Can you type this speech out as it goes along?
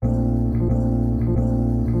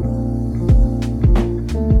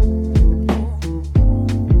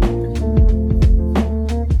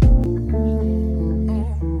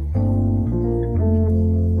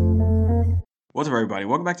up, everybody?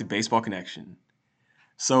 Welcome back to Baseball Connection.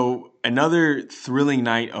 So, another thrilling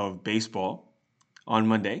night of baseball on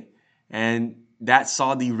Monday, and that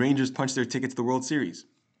saw the Rangers punch their ticket to the World Series.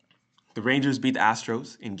 The Rangers beat the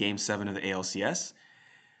Astros in Game 7 of the ALCS,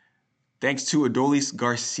 thanks to Adolis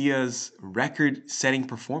Garcia's record-setting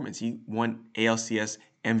performance. He won ALCS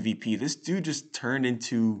MVP. This dude just turned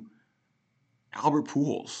into Albert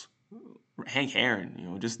Pujols, Hank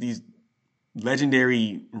Aaron, just these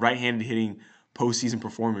legendary right-handed hitting postseason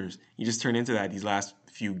performers. He just turned into that these last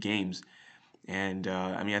few games. And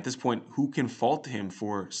at this point, who can fault him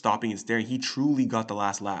for stopping and staring? He truly got the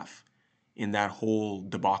last laugh in that whole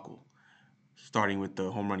debacle, starting with the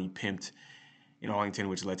home run he pimped in Arlington,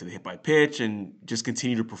 which led to the hit by pitch, and just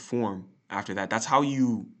continue to perform after that. That's how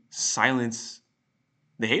you silence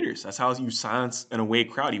the haters. That's how you silence an away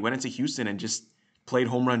crowd. He went into Houston and just played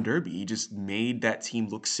home run derby. He just made that team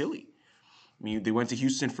look silly. They went to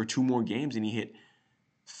Houston for 2 more games, and he hit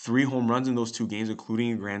 3 home runs in those 2 games,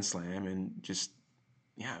 including a grand slam, and just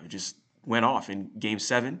went off in Game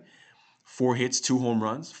 7. 4 hits, 2 home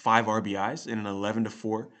runs, 5 RBIs, and an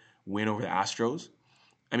 11-4 win over the Astros.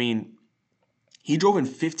 He drove in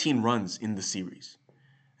 15 runs in the series.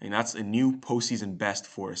 That's a new postseason best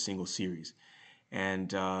for a single series.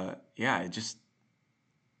 And just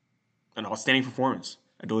an outstanding performance.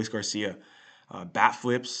 Adolis Garcia. Bat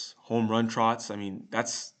flips, home run trots.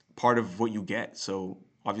 That's part of what you get. So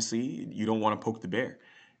obviously, you don't want to poke the bear.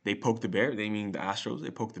 They poked the bear. They mean the Astros.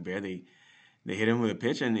 They poked the bear. They hit him with a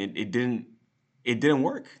pitch, and it didn't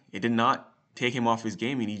work. It did not take him off his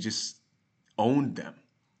game, and he just owned them.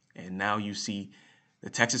 And now you see the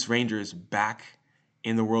Texas Rangers back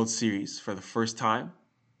in the World Series for the first time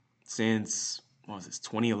since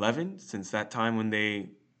 2011. Since that time when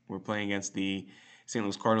they were playing against the St.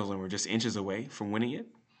 Louis Cardinals and were just inches away from winning it.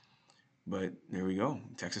 But there we go.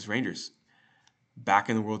 Texas Rangers back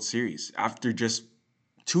in the World Series. After just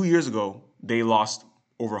 2 years ago, they lost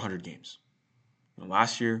over 100 games.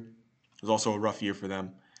 Last year was also a rough year for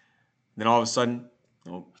them. Then all of a sudden,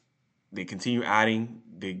 they continue adding.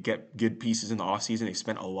 They get good pieces in the offseason. They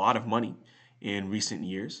spent a lot of money in recent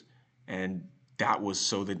years. And that was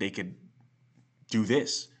so that they could do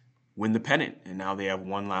this. Win the pennant, and now they have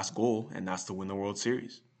one last goal, and that's to win the World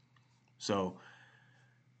Series. So,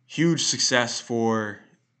 huge success for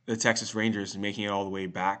the Texas Rangers making it all the way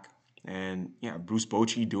back. And Bruce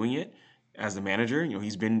Bochy doing it as the manager.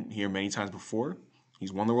 He's been here many times before.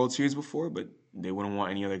 He's won the World Series before, but they wouldn't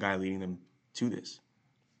want any other guy leading them to this.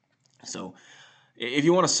 So, if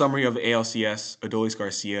you want a summary of the ALCS, Adolis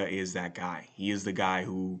Garcia is that guy. He is the guy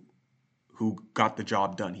who got the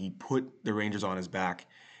job done. He put the Rangers on his back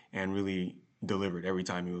and really delivered every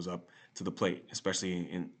time he was up to the plate,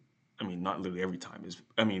 especially not literally every time.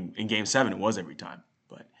 In Game 7, it was every time.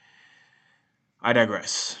 But I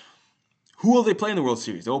digress. Who will they play in the World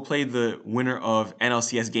Series? They will play the winner of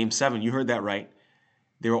NLCS Game 7. You heard that right.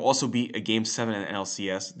 There will also be a Game 7 in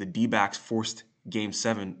NLCS. The D-backs forced Game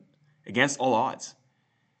 7 against all odds.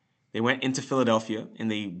 They went into Philadelphia,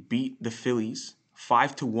 and they beat the Phillies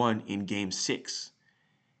 5-1 in Game 6.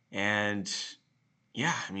 And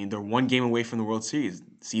they're 1 game away from the World Series.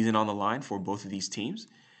 Season on the line for both of these teams.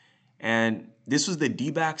 And this was the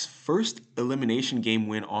D-backs' first elimination game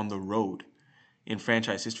win on the road in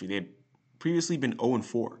franchise history. They had previously been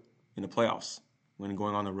 0-4 in the playoffs when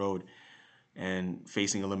going on the road and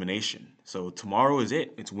facing elimination. So tomorrow is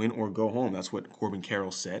it. It's win or go home. That's what Corbin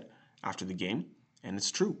Carroll said after the game. And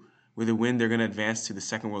it's true. With a win, they're going to advance to the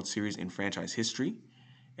second World Series in franchise history.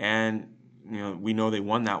 And we know they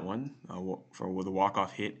won that one with a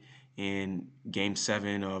walk-off hit in Game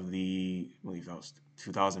 7 of I believe that was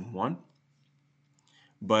 2001.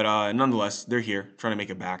 But nonetheless, they're here trying to make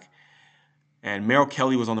it back. And Merrill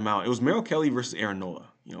Kelly was on the mound. It was Merrill Kelly versus Aaron Nola.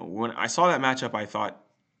 When I saw that matchup, I thought,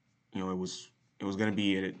 it was going to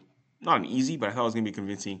be not an easy, but I thought it was going to be a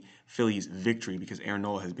convincing Phillies victory because Aaron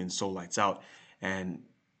Nola has been so lights out and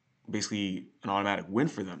basically an automatic win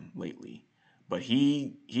for them lately. But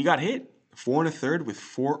he got hit 4 1/3 with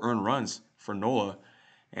 4 earned runs for Nola,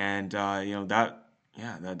 and that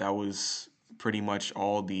was pretty much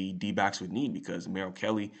all the D-backs would need because Merrill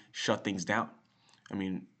Kelly shut things down.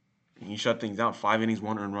 He shut things down. 5 innings,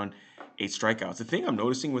 1 earned run, 8 strikeouts. The thing I'm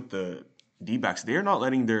noticing with the D-backs, they're not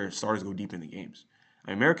letting their starters go deep in the games.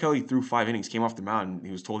 Merrill Kelly threw 5 innings, came off the mound, and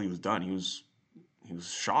he was told he was done. He was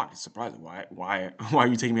shocked. He's surprised. Why are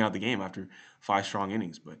you taking me out of the game after 5 strong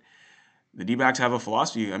innings? But the D-backs have a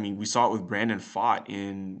philosophy. We saw it with Brandon Pfaadt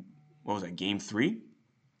in, Game 3?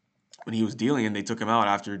 When he was dealing and they took him out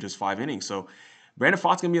after just 5 innings. So Brandon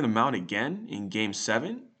Pfaadt's going to be on the mound again in Game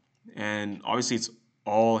 7. And obviously it's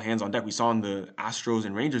all hands on deck. We saw in the Astros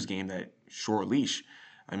and Rangers game that short leash.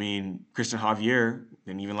 I mean, Christian Javier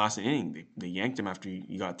didn't even last an inning. They yanked him after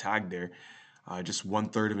he got tagged there, just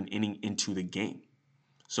 1/3 of an inning into the game.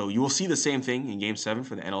 So you will see the same thing in Game 7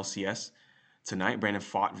 for the NLCS tonight. Brandon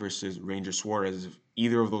Pfaadt versus Ranger Suarez. If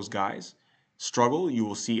either of those guys struggle, you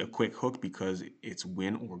will see a quick hook because it's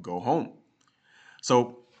win or go home.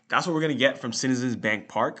 So that's what we're going to get from Citizens Bank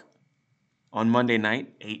Park on Monday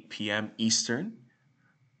night, 8 p.m. Eastern.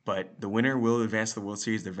 But the winner will advance to the World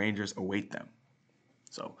Series. The Rangers await them.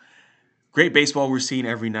 So great baseball we're seeing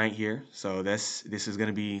every night here. So this is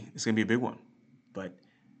gonna be a big one. But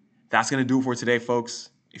that's gonna do it for today, folks.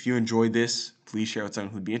 If you enjoyed this, please share with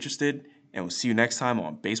someone who'd be interested, and we'll see you next time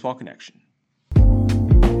on Baseball Connection.